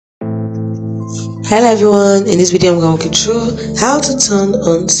Hello everyone, in this video I'm going to walk you through how to turn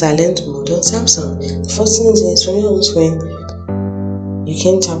on silent mode on Samsung. The first thing is when you're on screen, you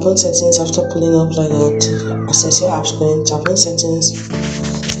can tap on settings after pulling up like that to access your app screen. Tap on settings.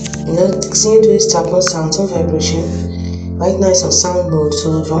 The next thing you do is tap on sound and vibration. Right now it's on sound mode,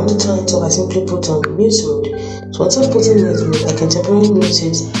 so if I want to turn it off, I simply put on mute mode. So once I've put in mute mode, I can temporarily mute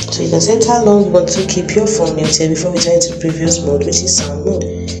it. So you can set how long you want to keep your phone muted before we turn it to previous mode, which is sound mode.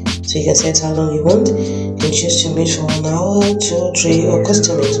 So you can set how long you want. You can choose to mute for 1 hour, 2, 3, or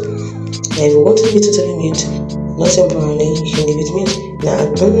custom it. Now if you want to be totally mute, not temporarily, you can leave it mute. Now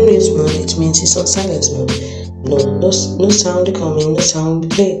at non-mute mode, it means it's on silence mode. No sound coming, no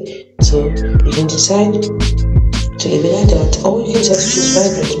sound playing. So you can decide to leave it like that, or you can just choose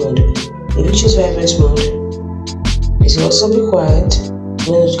vibrate mode. If you choose vibrate mode, it will also be quiet.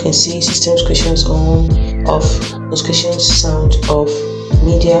 You can see system notifications on, off, notifications sound off,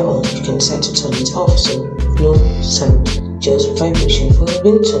 media on. You can decide to turn it off, so no sound, just vibration for the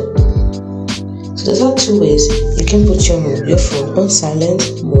ringtone. So those are two ways you can put your phone on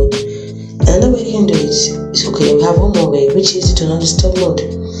silent mode. Another way you can do it is, okay, we have one more way, which is the do not disturb mode.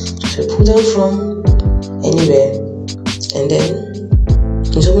 So pull down from anywhere, and then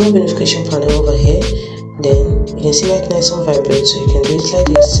there's a notification panel over here. Then you can see right now it's on vibrate, so you can do it like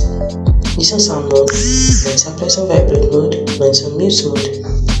this. This is on sound mode, then tap on vibrate mode, when it's on mute mode.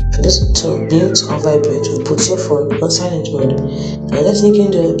 For this to mute or vibrate, we put your phone on silent mode. Another thing you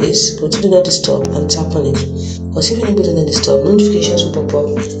can do is go to do not disturb and tap on it. Because if you enable do not disturb, notifications will pop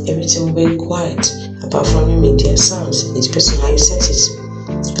up, everything will be quiet apart from your media sounds. It's based on how you set it.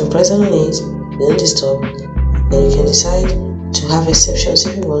 You can press on it, do not disturb, then you can decide to have exceptions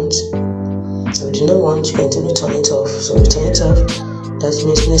if you want. So if you do not want, you can totally turn it off. So if you turn it off, that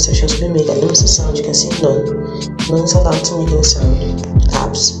means no exceptions will be made. And limited sound, you can see none. None's allowed to make any sound.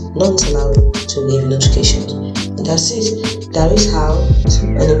 Apps, none's allowed to give notifications. And that's it. That is how to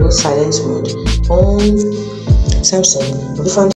enable silence mode on Samsung.